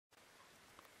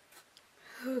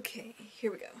Okay,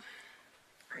 here we go.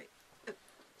 Alright.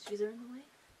 Shoes are in the way?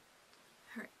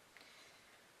 Alright.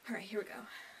 Alright, here we go.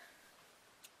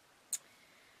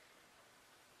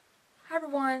 Hi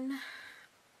everyone.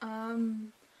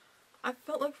 I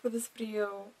felt like for this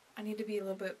video I need to be a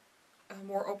little bit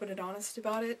more open and honest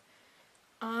about it.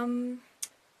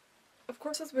 Of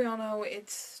course, as we all know,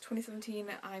 it's 2017.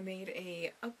 I made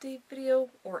a update video,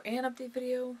 or an update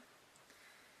video,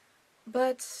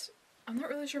 but I'm not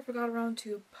really sure if I got around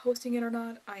to posting it or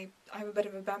not. I have a bit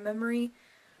of a bad memory,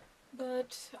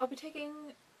 but I'll be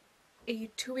taking a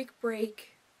 2-week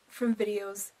break from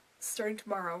videos starting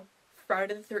tomorrow,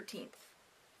 Friday the 13th,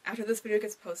 after this video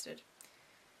gets posted.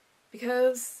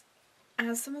 Because,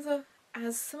 as some of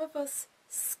us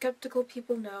skeptical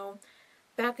people know,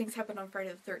 bad things happen on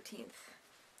Friday the 13th.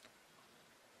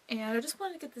 And I just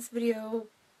wanted to get this video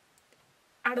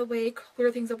out of the way,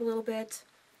 clear things up a little bit.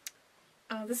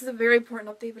 This is a very important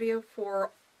update video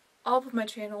for all of my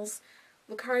channels: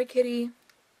 Lucari Kitty,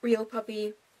 Real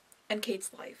Puppy, and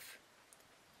Kate's Life.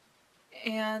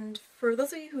 And for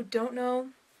those of you who don't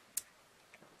know,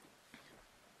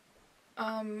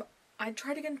 I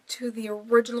tried to get into the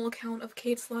original account of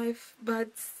Kate's Life, but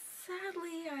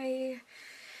sadly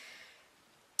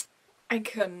I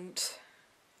couldn't.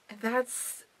 And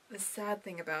that's the sad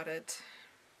thing about it.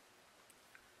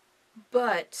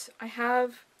 But I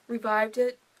have revived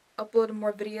it, uploaded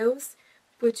more videos,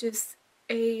 which is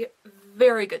a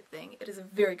very good thing. It is a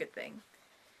very good thing.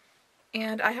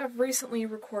 And I have recently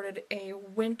recorded a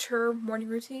winter morning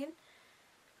routine,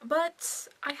 but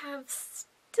I have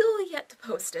still yet to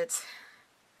post it,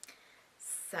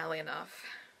 sadly enough.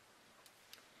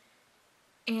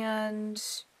 And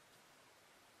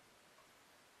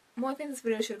well, I think this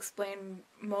video should explain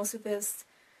most of this,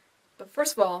 but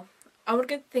first of all, I want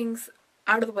to get things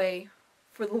out of the way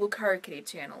for the Lucari Kitty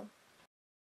channel.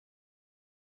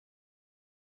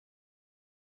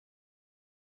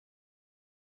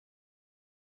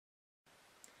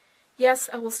 Yes,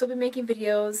 I will still be making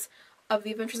videos of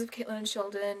the Adventures of Caitlin and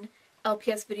Sheldon,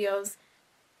 LPS videos,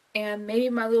 and maybe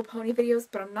My Little Pony videos,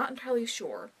 but I'm not entirely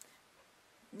sure.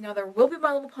 Now, there will be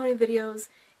My Little Pony videos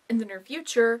in the near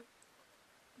future,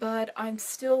 but I'm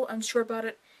still unsure about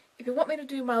it. If you want me to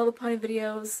do My Little Pony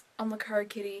videos on Lucari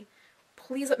Kitty,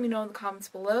 please let me know in the comments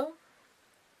below.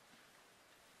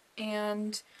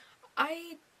 And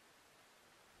I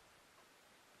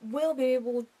will be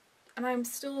able, and I'm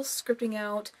still scripting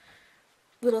out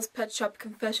Littlest Pet Shop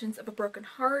Confessions of a Broken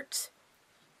Heart,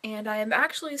 and I am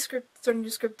actually starting to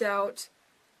script out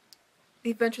The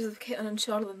Adventures of Caitlin and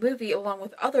Sheldon the movie along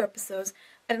with other episodes.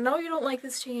 And I know you don't like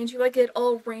this change, you like it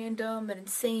all random and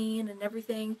insane and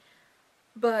everything,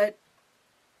 but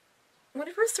when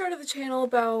I first started the channel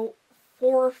about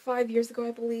 4 or 5 years ago,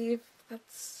 I believe,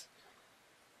 that's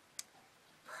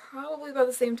probably about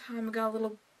the same time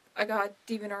I got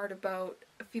DeviantArt about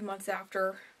a few months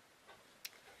after.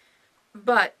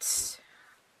 But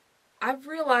I've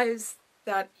realized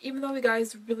that even though you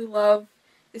guys really love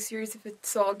the series if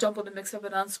it's all jumbled and mixed up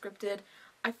and unscripted,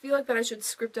 I feel like that I should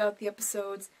script out the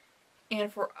episodes,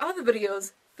 and for other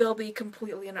videos, they'll be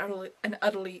completely and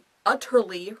utterly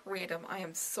random. I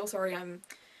am so sorry, I'm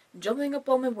jumbling up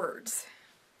all my words.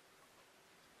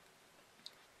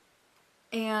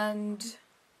 And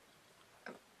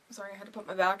sorry, I had to put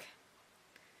my back.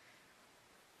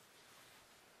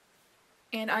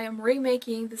 And I am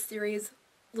remaking the series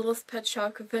Littlest Pet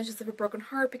Shop Confessions of a Broken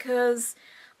Heart because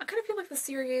I kind of feel like the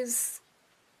series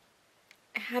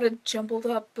had a jumbled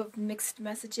up of mixed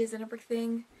messages and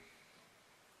everything.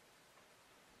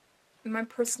 In my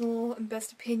personal and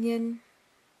best opinion.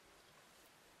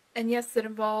 And yes, it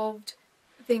involved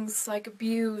things like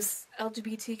abuse,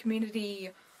 LGBT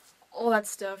community, all that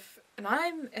stuff. And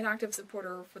I'm an active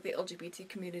supporter for the LGBT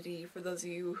community, for those of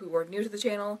you who are new to the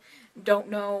channel, don't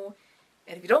know.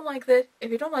 And if you don't like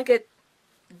it,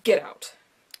 get out.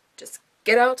 Just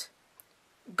get out,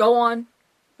 go on,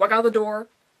 walk out the door,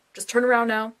 just turn around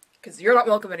now, because you're not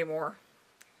welcome anymore.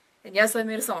 And yes, I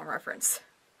made a song reference.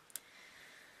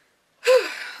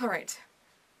 Alright.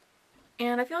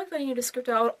 And I feel like I need to script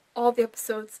out all the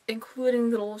episodes,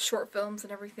 including little short films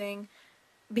and everything,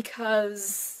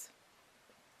 because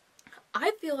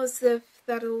I feel as if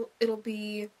that it'll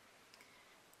be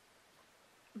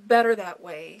better that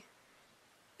way.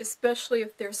 Especially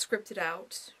if they're scripted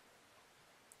out.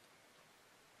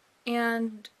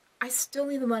 And I still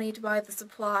need the money to buy the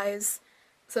supplies,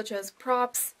 such as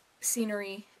props,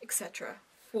 scenery, etc.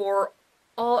 for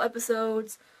all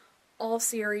episodes, all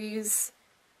series,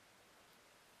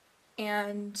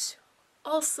 and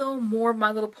also more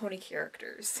My Little Pony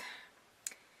characters.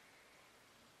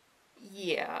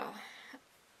 Yeah.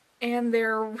 and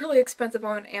they're really expensive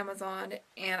on Amazon,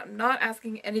 and I'm not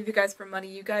asking any of you guys for money.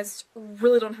 You guys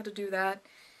really don't have to do that,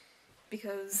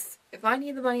 because if I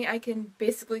need the money, I can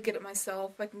basically get it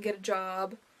myself. I can get a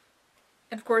job.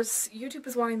 And of course, YouTube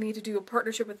is wanting me to do a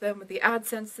partnership with them with the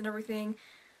AdSense and everything,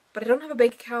 but I don't have a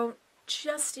bank account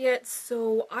just yet,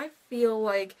 so I feel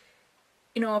like,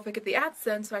 you know, if I get the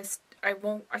AdSense,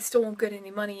 I still won't get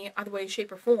any money either way,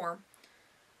 shape, or form.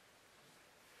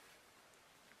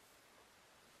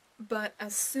 But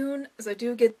as soon as I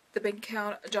do get the bank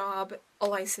account, a job, a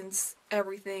license,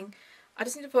 everything, I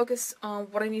just need to focus on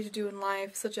what I need to do in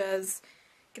life, such as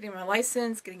getting my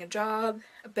license, getting a job,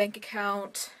 a bank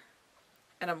account,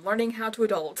 and I'm learning how to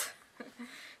adult.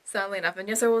 Sadly enough. And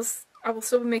yes, I will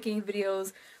still be making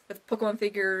videos with Pokemon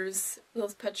figures,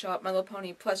 Littlest Pet Shop, My Little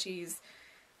Pony plushies,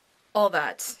 all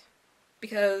that.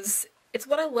 Because it's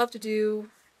what I love to do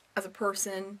as a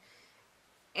person,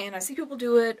 and I see people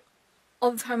do it all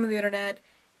the time on the internet,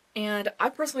 and I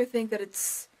personally think that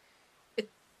it's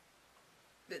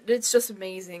just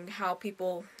amazing how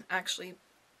people actually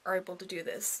are able to do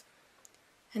this.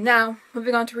 And now,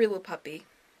 moving on to Real Little Puppy.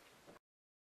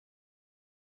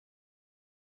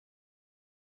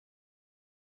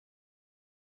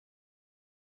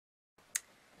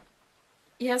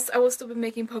 Yes, I will still be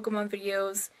making Pokemon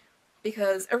videos,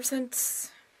 because ever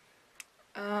since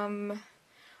I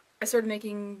started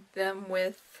making them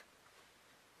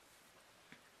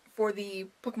for the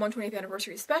Pokemon 20th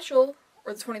anniversary special,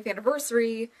 or the 20th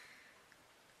anniversary,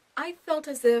 I felt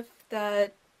as if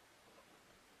that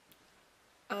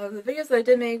the videos that I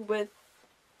did make with,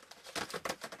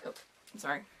 oh, I'm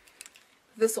sorry,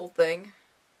 this whole thing,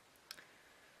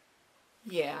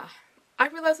 yeah, I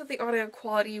realized that the audio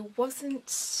quality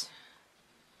wasn't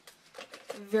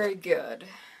very good,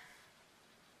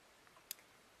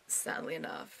 sadly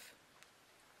enough.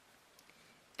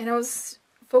 And I was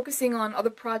focusing on other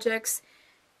projects,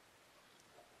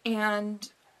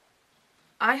 and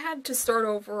I had to start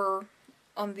over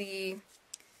on the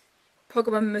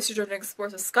Pokemon Mystery Dungeon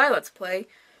Explorers Sky Let's Play.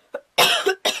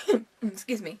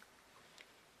 Excuse me.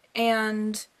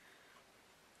 And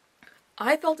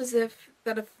I felt as if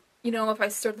that if I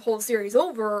start the whole series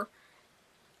over,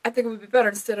 I think it would be better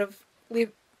instead of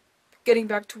getting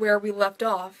back to where we left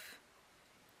off.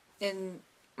 In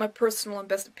my personal and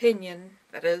best opinion,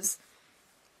 that is.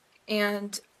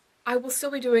 And I will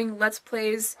still be doing Let's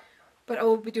Plays, but I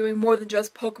will be doing more than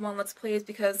just Pokemon Let's Plays,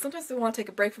 because sometimes I want to take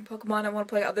a break from Pokemon. I want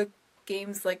to play other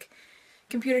games, like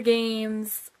computer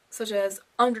games, such as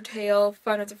Undertale,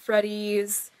 Five Nights at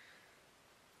Freddy's,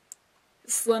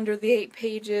 Slender the Eight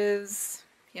Pages.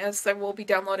 Yes, I will be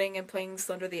downloading and playing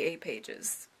Slender the Eight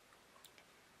Pages.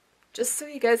 Just so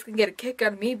you guys can get a kick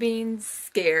out of me being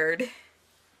scared.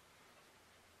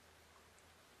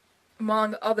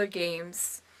 Among other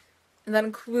games. And that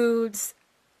includes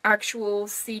actual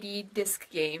CD disc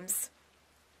games.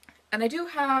 And I do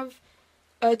have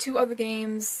 2 other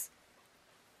games,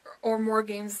 or more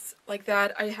games like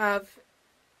that. I have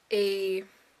a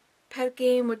pet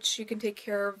game, which you can take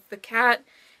care of the cat,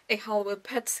 a Hollywood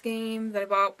Pets game that I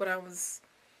bought when I was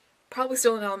probably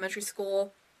still in elementary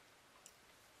school,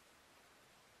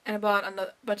 and I bought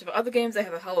a bunch of other games. I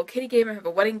have a Hello Kitty game, I have a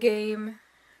wedding game,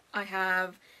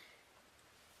 and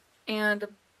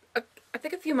I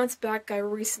think a few months back I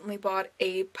recently bought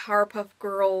a Powerpuff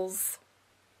Girls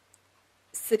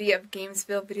City of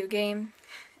Gamesville video game,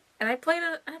 and I played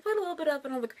a little bit of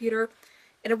it on the computer,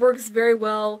 and it works very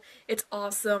well. It's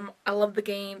awesome. I love the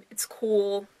game. It's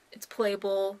cool. It's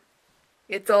playable.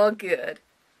 It's all good.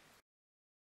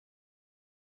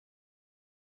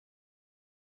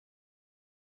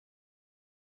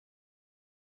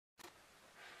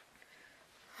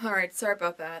 Alright, sorry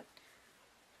about that.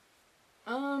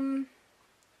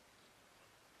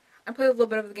 I played a little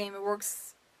bit of the game. It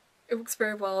works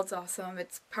very well. It's awesome.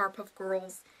 It's Powerpuff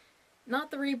Girls.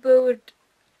 Not the reboot.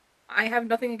 I have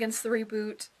nothing against the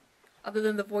reboot, other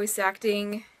than the voice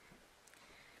acting.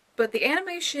 But the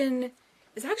animation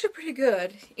is actually pretty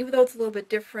good, even though it's a little bit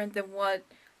different than what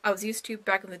I was used to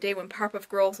back in the day when Powerpuff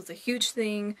Girls was a huge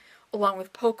thing, along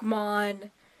with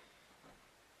Pokemon,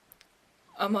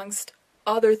 amongst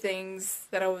other things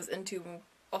that I was into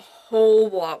a whole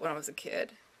lot when I was a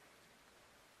kid.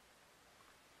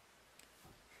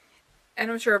 And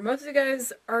I'm sure most of you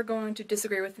guys are going to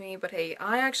disagree with me, but hey,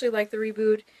 I actually like the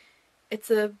reboot.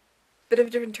 It's a bit of a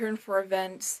different turn for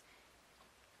events,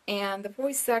 and the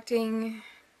voice acting,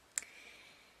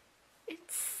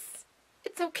 it's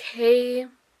okay,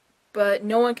 but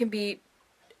no one can beat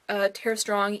Tara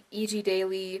Strong, E.G.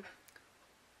 Daily,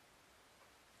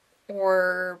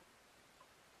 or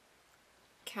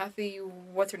Kathy,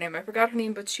 what's her name? I forgot her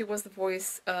name, but she was the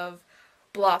voice of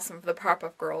Blossom for the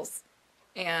Powerpuff Girls.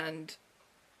 And,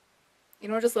 you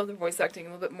know, I just love their voice acting a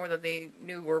little bit more than they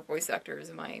knew were voice actors,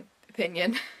 in my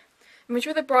opinion. I'm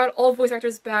sure they brought all voice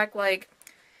actors back, like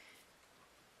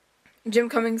Jim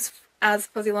Cummings as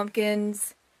Fuzzy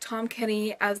Lumpkins, Tom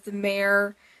Kenny as the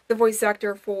mayor, the voice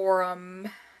actor for,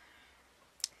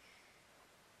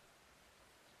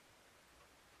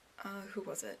 who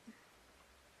was it?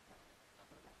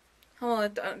 Oh, I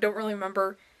don't really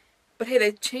remember. But hey,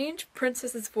 they changed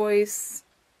Princess's voice,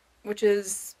 which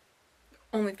is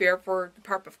only fair for the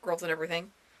Powerpuff Girls and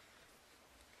everything.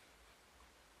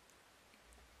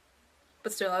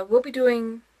 But still, I will be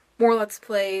doing more Let's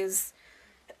Plays,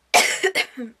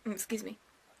 excuse me,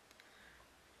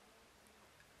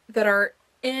 that are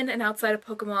in and outside of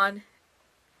Pokemon.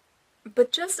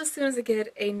 But just as soon as I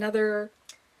get another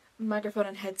microphone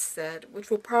and headset, which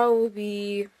will probably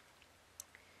be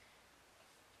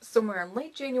somewhere in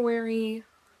late January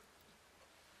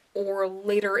or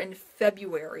later in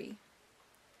February.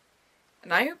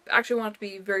 And I actually want it to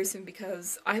be very soon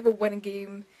because I have a wedding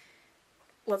game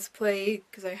Let's Play,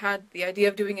 because I had the idea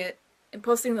of doing it and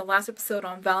posting the last episode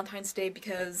on Valentine's Day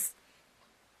because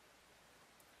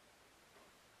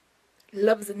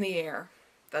love is in the air.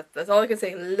 That's all I can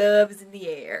say. Love is in the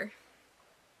air.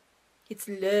 It's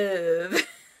love.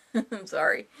 I'm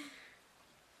sorry.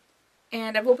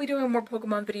 And I will be doing more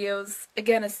Pokemon videos,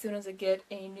 again, as soon as I get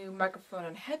a new microphone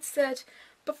and headset.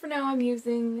 But for now, I'm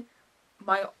using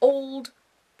my old,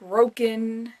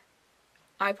 broken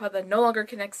iPod that no longer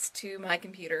connects to my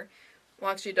computer.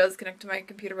 Well, actually, it does connect to my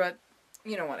computer, but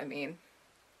you know what I mean.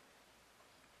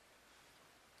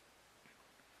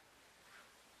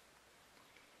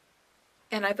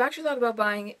 And I've actually thought about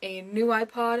buying a new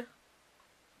iPod.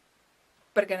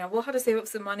 But again, I will have to save up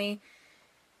some money.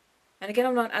 And again,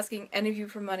 I'm not asking any of you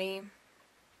for money.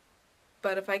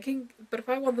 But if I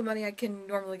want the money, I can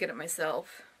normally get it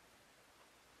myself.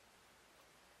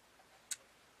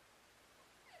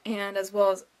 And as well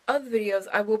as other videos,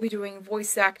 I will be doing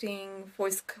voice acting,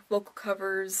 vocal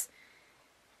covers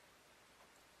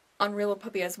on Real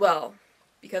Puppy as well,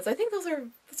 because I think those are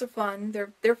fun.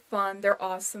 They're fun. They're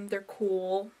awesome. They're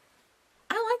cool.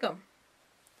 I like them.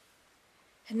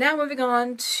 And now moving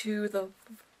on to the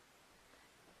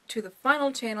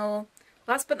final channel,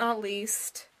 last but not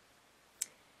least,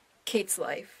 Kate's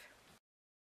Life.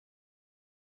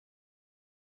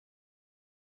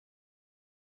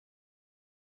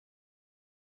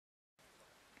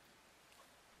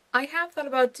 I have thought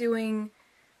about doing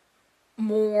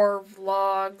more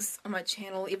vlogs on my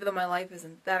channel, even though my life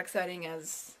isn't that exciting,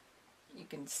 as you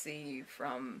can see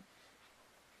from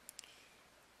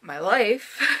my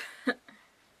life.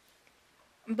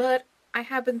 But I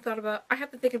have been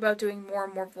thinking about doing more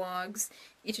and more vlogs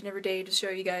each and every day to show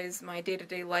you guys my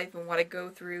day-to-day life and what I go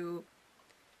through,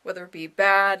 whether it be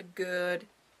bad, good,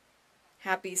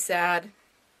 happy, sad,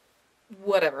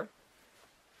 whatever.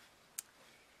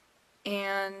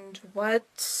 And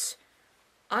what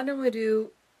I normally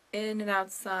do in and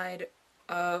outside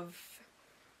of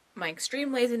my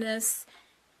extreme laziness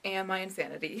and my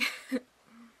insanity.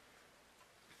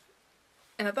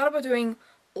 And I thought about doing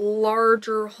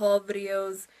larger haul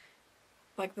videos.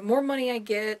 Like, the more money I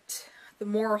get, the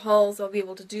more hauls I'll be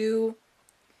able to do.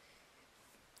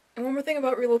 And one more thing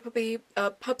about Real Puppy,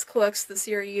 Pups Collects, the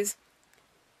series.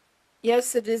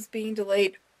 Yes, it is being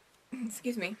delayed,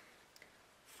 excuse me,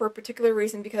 for a particular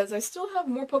reason, because I still have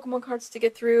more Pokemon cards to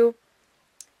get through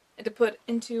and to put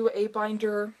into a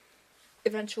binder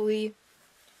eventually.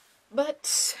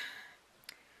 But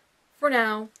for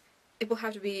now, it will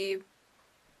have to be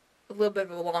a little bit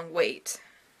of a long wait.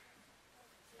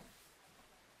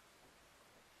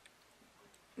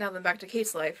 Now then, back to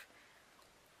Kate's Life.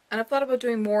 And I've thought about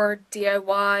doing more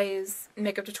DIYs,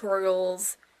 makeup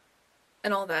tutorials,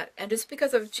 and all that. And just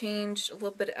because I've changed a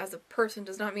little bit as a person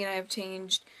does not mean I have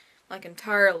changed, like,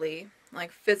 entirely,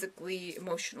 like, physically,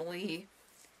 emotionally,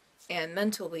 and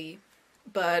mentally.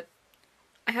 But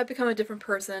I have become a different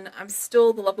person. I'm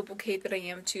still the lovable Kate that I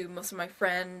am to most of my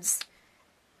friends,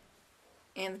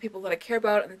 and the people that I care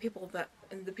about, and the people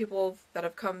that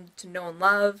I've come to know and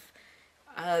love,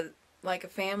 like a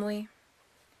family.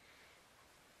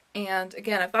 And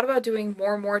again, I've thought about doing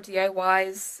more and more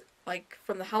DIYs, like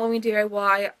from the Halloween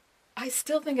DIY. I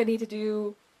still think I need to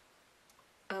do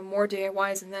more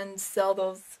DIYs and then sell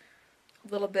those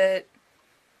a little bit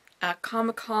at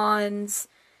Comic-Cons.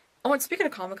 Oh, and speaking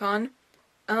of Comic-Con,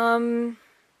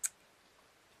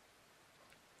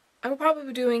 I will probably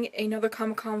be doing another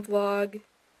Comic-Con vlog,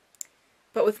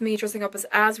 but with me dressing up as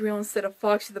Azrael instead of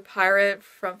Foxy the Pirate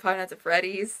from Five Nights at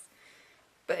Freddy's.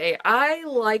 But hey, I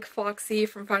like Foxy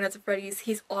from Five Nights at Freddy's.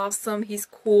 He's awesome, he's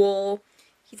cool,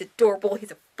 he's adorable,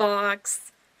 he's a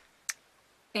fox.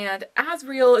 And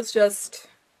Azrael is just...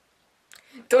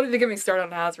 Don't even get me started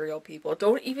on Azrael, people.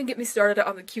 Don't even get me started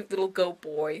on the cute little goat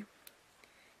boy.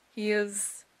 He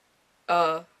is,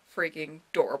 freaking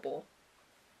adorable.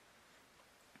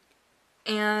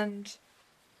 And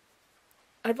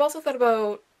I've also thought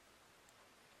about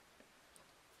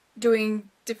doing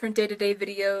different day-to-day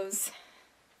videos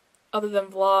other than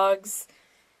vlogs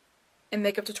and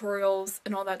makeup tutorials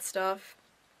and all that stuff.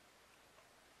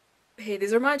 Hey,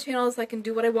 these are my channels. I can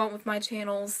do what I want with my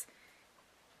channels.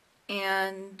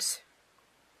 And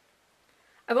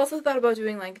I've also thought about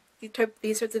doing like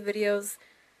these sorts of videos,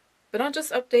 but not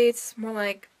just updates, more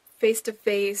like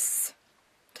face-to-face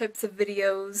types of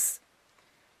videos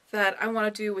that I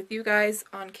want to do with you guys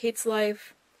on Kate's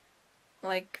life.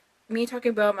 Like me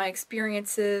talking about my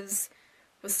experiences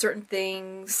with certain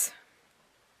things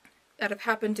that have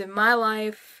happened in my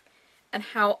life and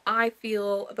how I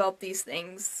feel about these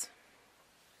things.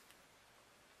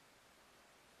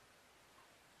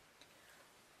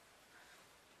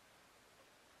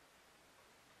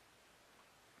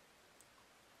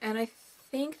 And I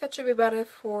think that should be about it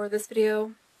for this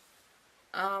video.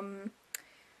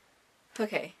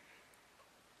 Okay.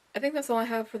 I think that's all I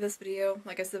have for this video,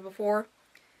 like I said before.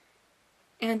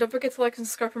 And don't forget to like and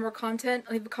subscribe for more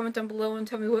content. Leave a comment down below and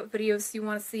tell me what videos you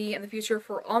want to see in the future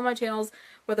for all my channels,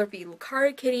 whether it be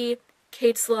Lucaria Kitty,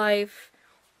 Kate's Life,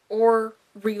 or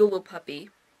Regal Little Puppy.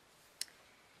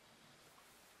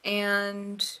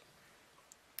 And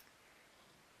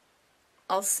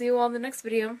I'll see you all in the next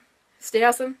video. Stay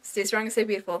awesome, stay strong, and stay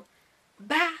beautiful.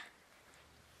 Bye!